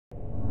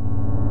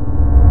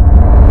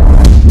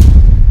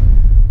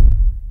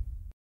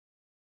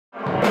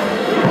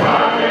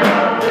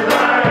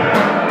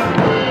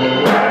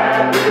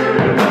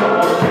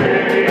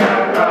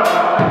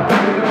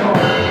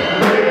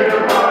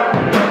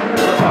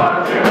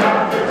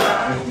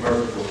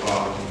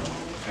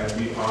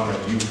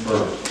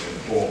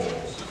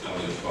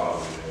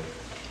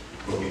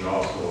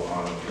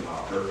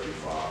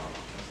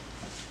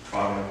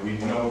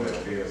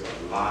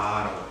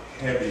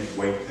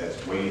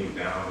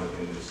Father,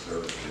 in this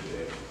service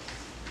today.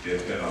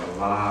 There's been a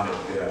lot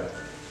of death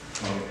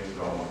coming and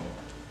going.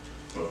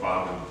 But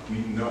Father, we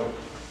know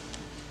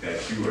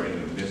that you are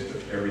in the midst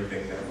of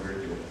everything that we're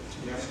doing.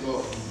 Yes,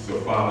 Lord. So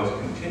Father,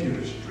 continue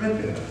to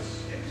strengthen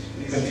us.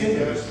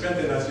 Continue to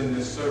strengthen us in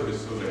this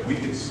service so that we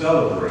can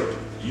celebrate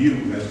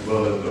you as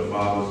well as the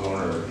fathers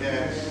on earth.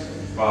 Yes.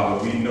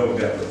 Father, we know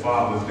that the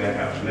fathers that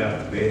have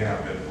left, they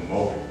have been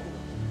promoted.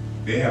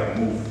 They have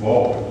moved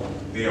forward.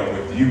 They are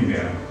with you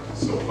now.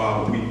 So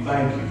Father, we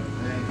thank you.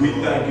 We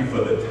thank you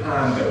for the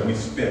time that we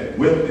spent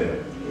with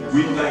them.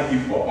 We thank you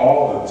for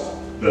all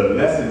the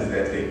lessons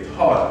that they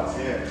taught us.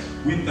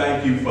 We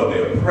thank you for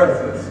their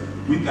presence.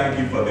 We thank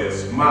you for their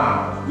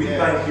smile. We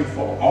thank you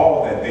for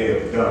all that they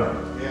have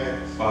done.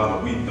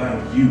 Father, we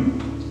thank you.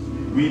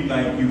 We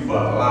thank you for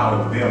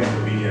allowing them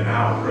to be in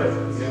our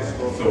presence.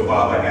 So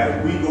Father,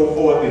 as we go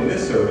forth in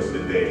this service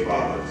today,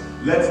 Father,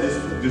 let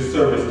this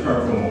service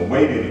turn from a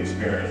weighted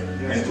experience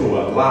into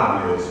a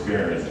lively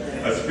experience.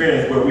 A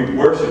experience where we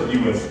worship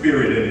you in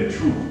spirit and in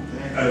truth.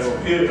 A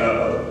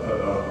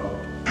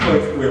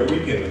place where we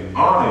can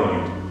honor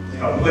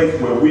you. A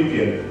place where we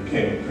can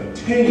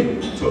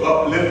continue to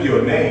uplift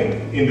your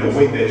name in the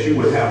way that you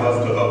would have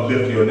us to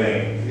uplift your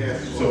name.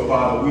 So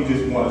Father, we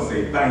just want to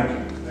say thank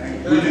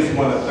you. We just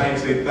want to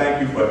say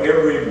thank you for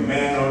every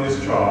man on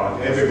this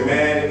charge, every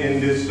man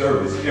in this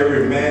service,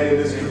 every man in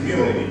this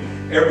community,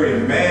 every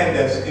man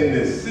that's in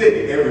this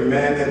city, every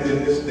man that's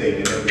in this state,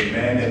 and every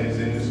man that is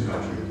in this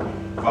country.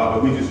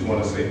 Father, we just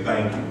want to say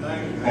thank you.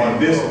 On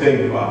this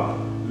day,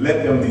 Father,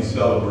 let them be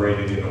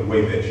celebrated in a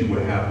way that you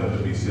would have them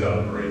to be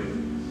celebrated.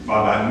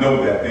 Father, I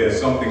know that there's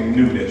something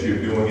new that you're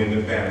doing in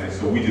the family,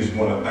 so we just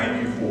want to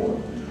thank you for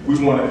it.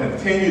 We want to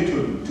continue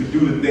to do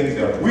the things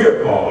that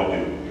we're called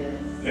to do.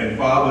 And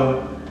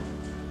Father,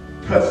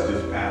 touch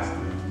this pastor.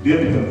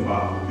 Dip him,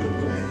 Father.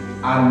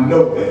 I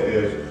know that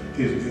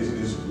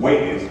his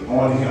weight is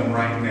on him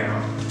right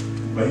now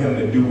for him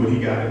to do what he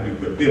got to do.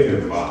 But dip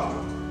him, Father.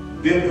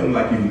 Dip him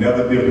like you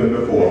never dipped him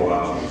before,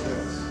 Father.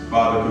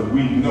 Father, because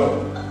we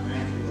know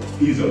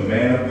he's a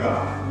man of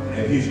God.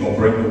 And he's going to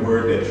bring the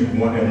word that you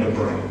want him to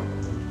bring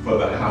for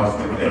the house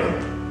today.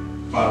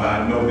 Father,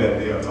 I know that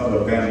there are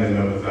other family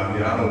members out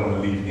here. I don't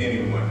want to leave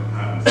anyone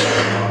out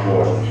inside my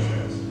voice.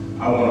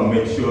 I want to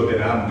make sure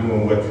that I'm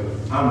doing what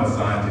I'm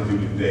assigned to do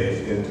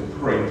today and to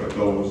pray for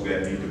those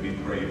that need to be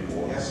prayed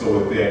for.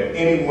 So if there's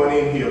anyone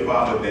in here,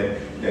 Father,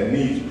 that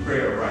needs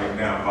prayer right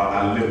now, Father,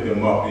 I lift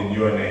them up in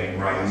your name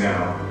right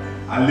now.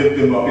 I lift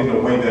them up in the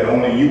way that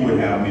only you would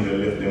have me to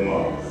lift them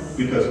up.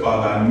 Because,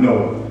 Father, I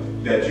know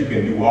that you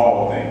can do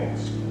all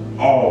things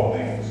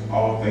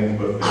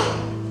but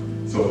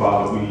fail. So,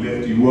 Father, we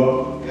lift you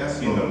up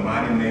in the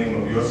mighty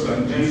name of your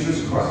Son,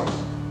 Jesus Christ.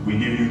 We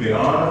give you the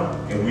honor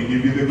and we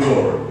give you the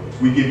glory.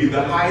 We give you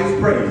the highest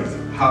praise.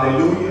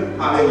 Hallelujah,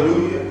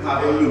 hallelujah,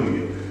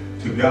 hallelujah.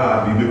 To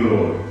God be the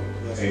glory.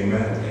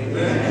 Amen.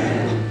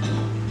 Amen.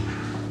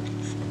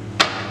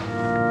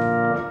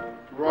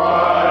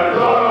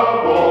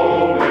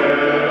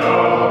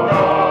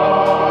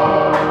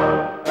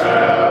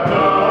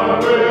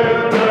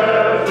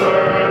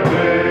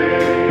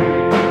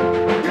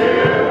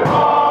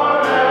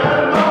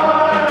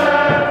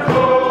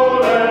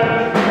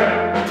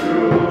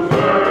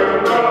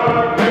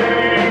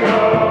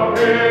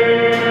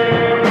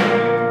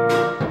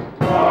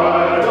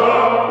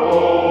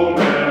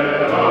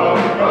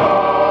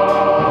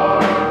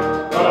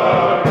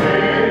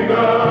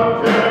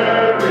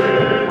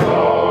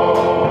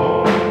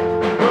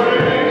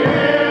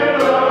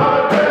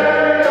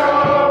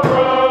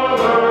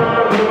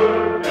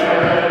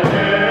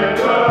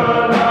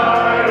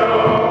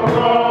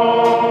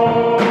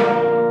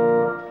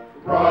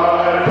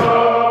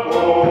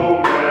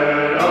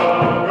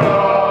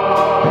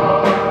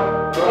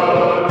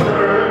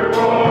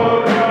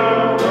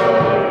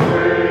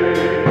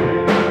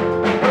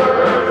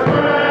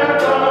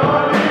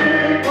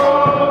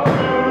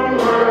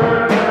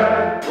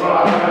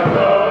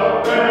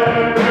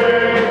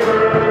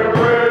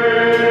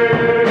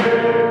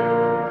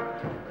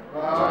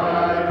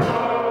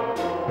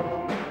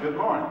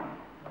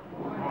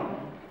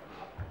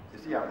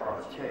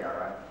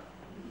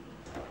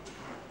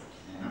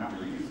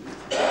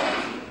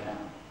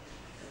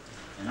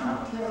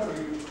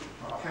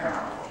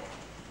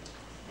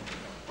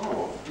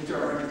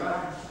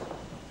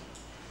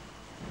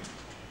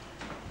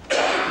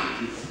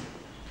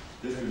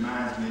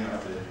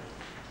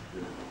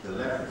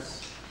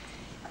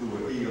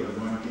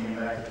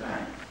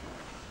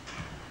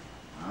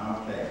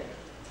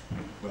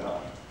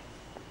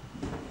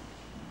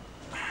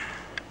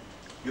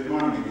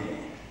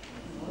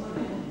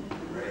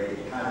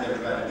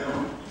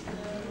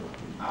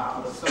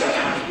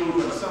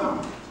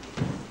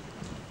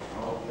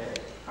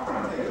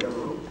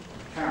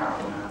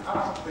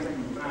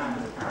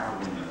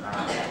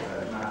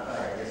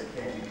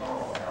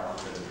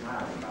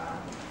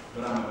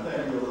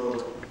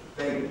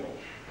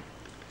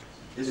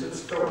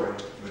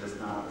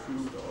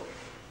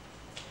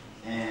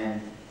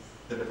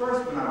 The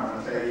first one I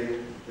want to tell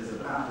you is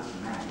about this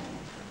man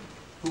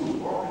who was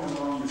walking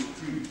along the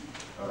street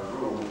of the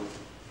road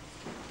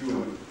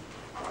during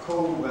a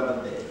cold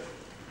weather day.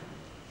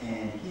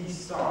 And he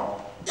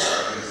saw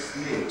a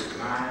snake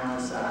lying on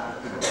the side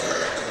of the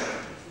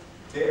road,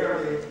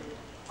 barely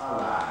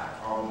alive,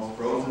 almost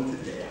frozen to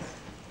death.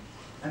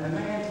 And the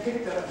man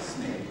picked up the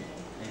snake,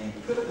 and he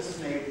put the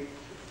snake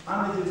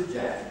under his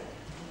jacket,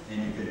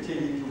 and he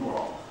continued to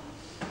walk.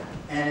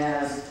 And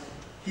as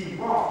he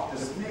walked, the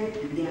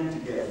snake began to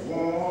get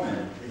warm,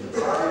 and his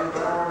body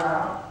dried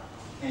out,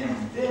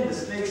 and then the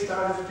snake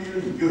started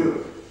feeling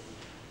good,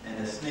 and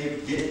the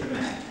snake bit the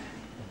man.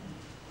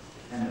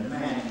 And the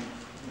man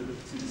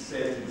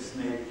said to the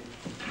snake,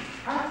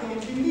 "I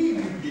can't believe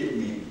you bit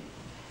me.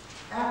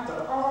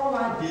 After all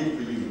I did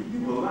for you,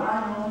 you were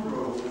lying on the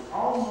road,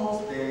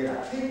 almost dead.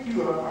 I picked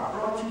you up, I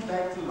brought you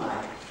back to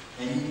life,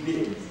 and you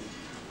bit me."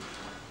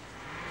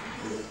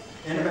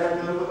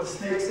 Anybody know what the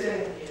snake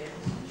said?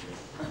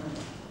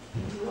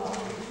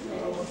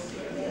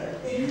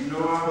 You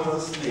know I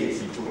was a snake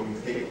before you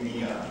picked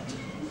me up.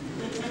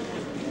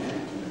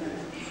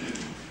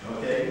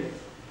 Okay?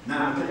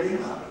 Now, I'm telling you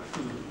something.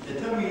 They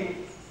tell me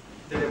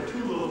there were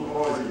two little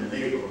boys in the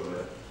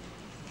neighborhood,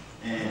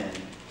 and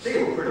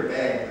they were pretty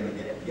bad when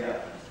they got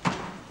together.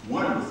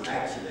 One was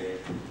actually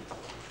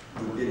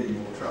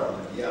getting more trouble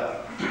than the other.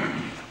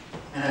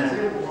 And as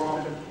they were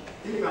walking,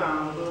 they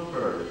found a little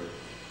bird,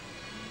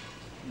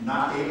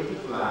 not able to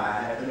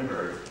fly, had been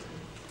hurt.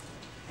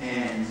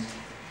 And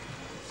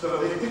so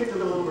they picked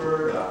the little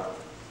bird up,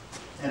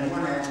 and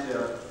one asked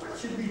them, "What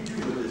should we do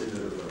with this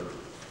little bird?"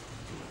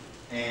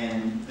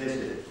 And they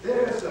said,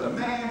 "There's a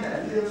man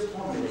that lives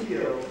on the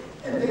hill,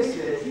 and they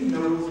said he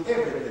knows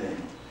everything.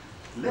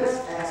 Let's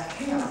ask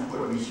him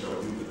what we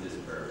shall do with this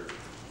bird."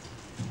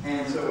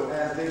 And so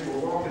as they were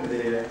walking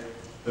there,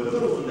 the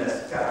little one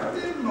that's got a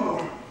little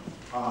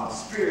more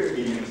spirit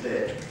in him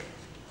said,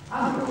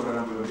 "I know what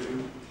I'm going to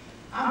do.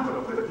 I'm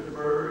going to put the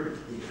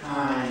bird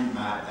behind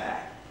my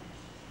back,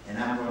 and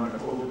I'm going to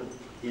hold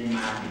it in my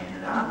hand,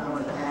 and I'm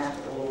going to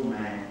ask the old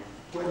man,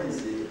 what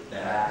is it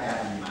that I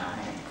have in my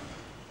hand?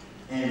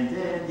 And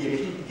then if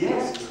he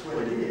guesses what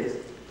it is,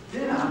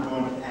 then I'm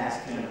going to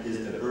ask him,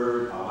 is the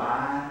bird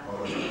alive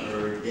or is the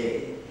bird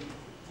dead?"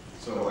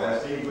 So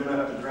as they went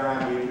up the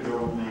driveway to the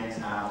old man's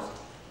house,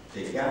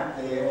 they got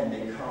there and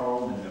they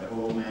called, and the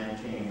old man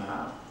came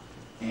out.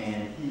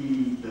 And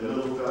the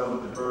little fellow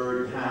with the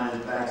bird behind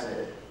his back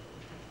said,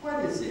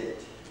 "What is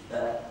it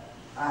that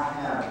I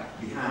have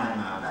behind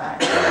my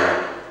back?"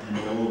 And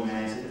the old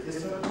man said,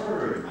 "It's a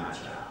bird, my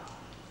child."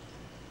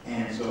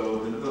 And so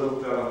the little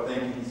fellow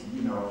thinking,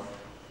 you know,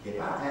 if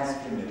I ask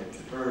him if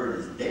the bird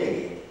is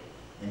dead,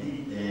 and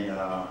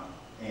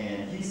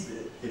he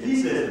said, if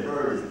he says the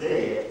bird is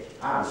dead,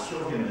 I will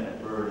show him that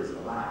the bird is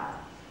alive.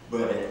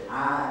 But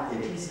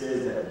if he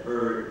says that the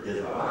bird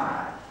is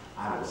alive,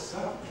 I will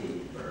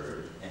suffocate the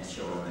bird and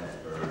show him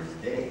that the bird is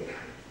dead.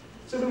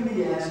 So when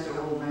he asked the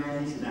old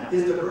man, he said, "Now,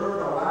 is the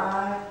bird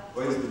alive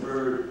or is the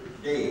bird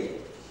dead?"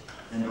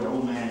 And the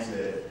old man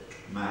said,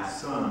 "My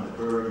son, the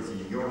bird is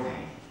in your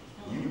hand.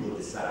 You will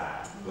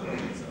decide whether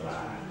he's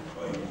alive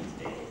or if he's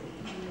dead."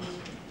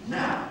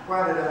 Now,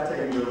 why did I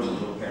tell you those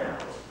little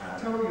parables? I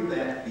told you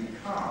that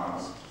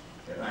because,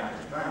 if I can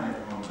find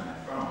it on my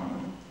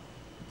phone,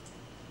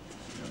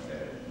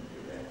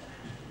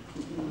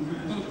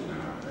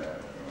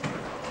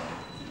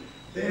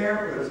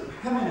 there was,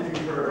 how many of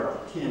you heard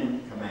of the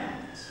 10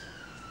 Commandments?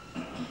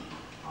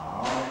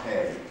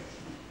 Okay.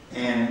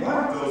 And one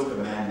of those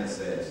commandments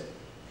says,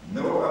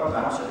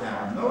 thou shalt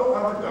have no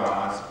other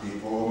gods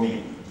before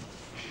me.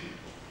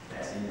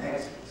 That's in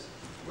Exodus.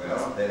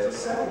 Well, there's a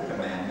second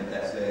commandment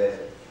that says,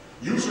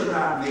 you shall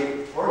not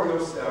make for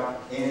yourself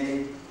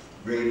any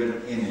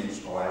graven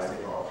image, or as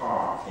they call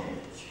carved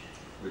image,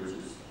 which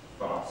is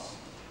false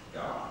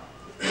God.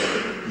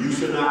 You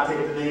shall not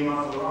take the name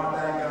of the Lord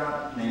thy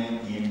God name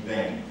in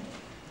vain.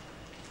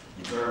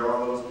 You've heard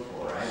all those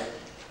before, right?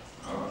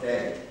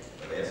 Okay,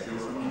 but there's still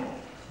some more.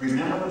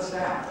 Remember the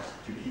Sabbath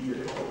to keep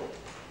it holy.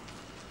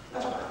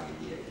 That's what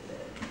we did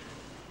today.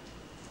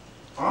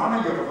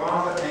 Honor your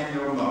father and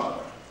your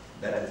mother,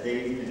 that the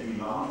day may be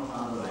long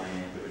upon the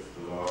land which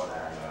the Lord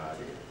thy God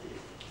giveth thee.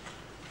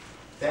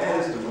 That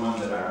is the one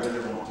that I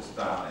really want to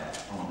stop at.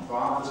 On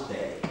Father's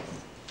Day,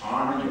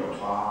 honor your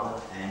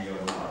father and your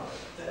mother,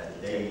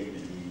 that the day may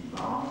be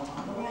long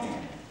upon the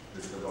land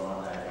which the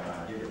Lord thy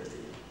God giveth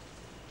thee.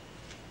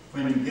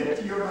 When you get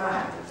to your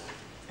Bibles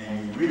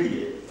and you read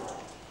it,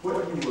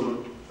 what you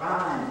will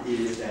find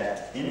is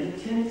that in the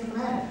 10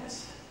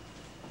 Commandments,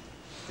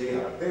 they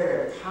are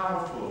very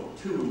powerful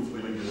tools for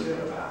you to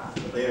live by.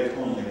 But there's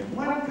only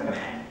one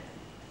commandment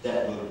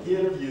that will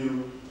give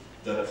you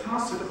the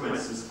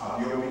consequences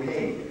of your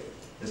behavior.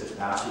 It says,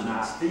 thou shalt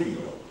not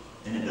steal.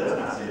 And it does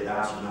not say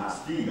thou shalt not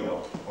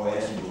steal, or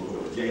else you will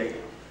go to jail.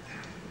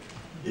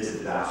 It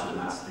says thou shalt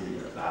not steal,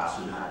 thou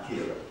shalt not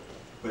kill.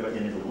 But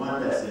in the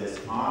one that says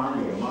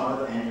honor your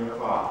mother and your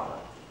father,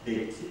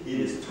 it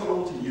is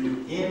told to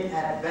you in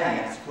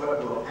advance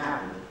what will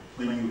happen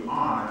when you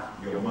honor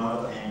your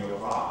mother and your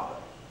father.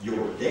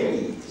 Your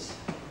days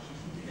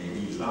may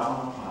be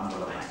long upon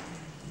the land.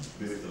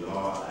 which the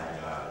Lord thy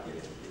God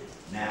gives you.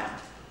 Now,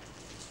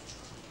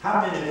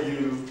 how many of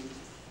you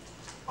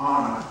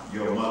honor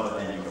your mother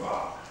and your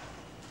father?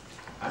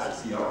 I should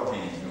see all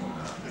hands going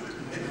up.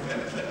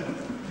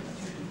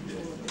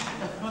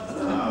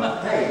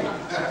 Okay.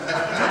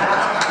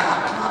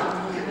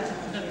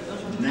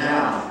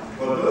 Now,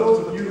 for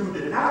those of you who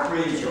did not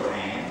raise your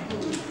hand,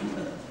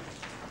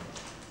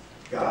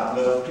 God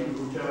loves people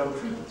who tell the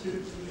truth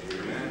too.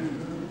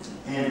 Amen.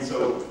 And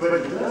so, but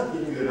it does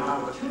give you an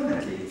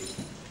opportunity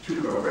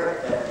to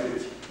correct that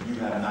which you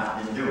have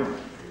not been doing.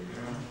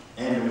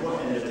 And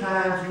the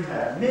times you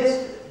have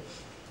missed it,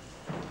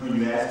 when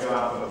you ask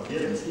God for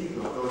forgiveness, He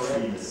will go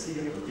ahead in the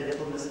sea of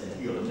forgetfulness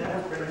and He'll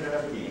never bring it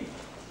up again.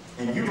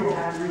 And you don't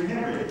have to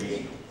remember it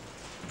again.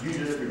 You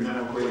just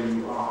remember where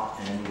you are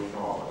and move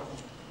forward.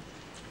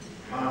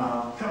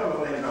 A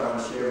couple of things I want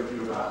to share with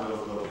you about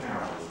those little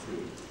parables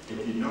too.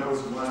 If you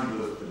notice, one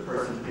was the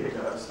person picked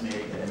up a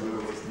snake and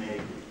moved the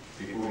snake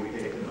before we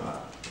picked him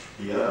up.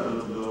 The other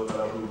was the little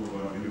fellow who was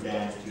going to do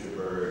damage to the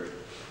bird.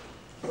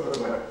 But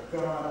what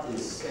God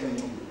is saying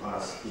to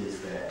us is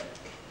that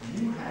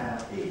you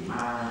have a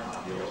mind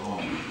of your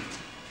own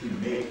to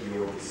make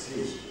your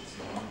decisions,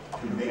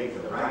 to make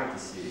the right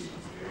decisions.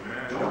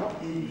 Don't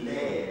be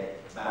led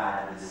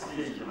by the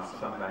decision of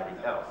somebody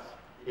else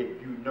if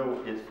you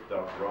know it's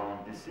the wrong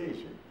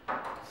decision.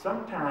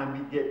 Sometimes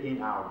we get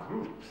in our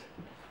groups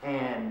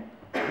and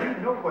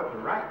we know what the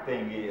right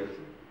thing is,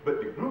 but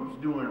the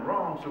group's doing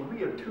wrong, so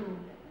we are too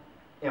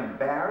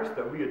embarrassed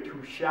or we are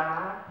too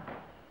shy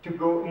to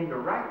go in the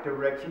right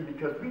direction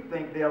because we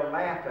think they'll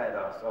laugh at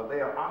us or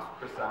they'll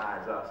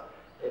ostracize us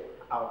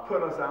or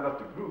put us out of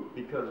the group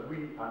because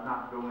we are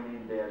not going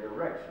in their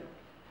direction.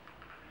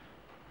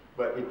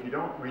 But if you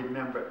don't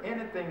remember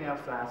anything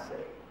else I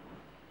say,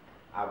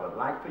 I would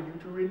like for you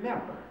to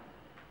remember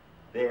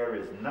there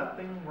is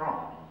nothing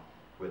wrong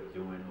with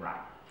doing right.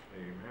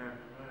 Amen.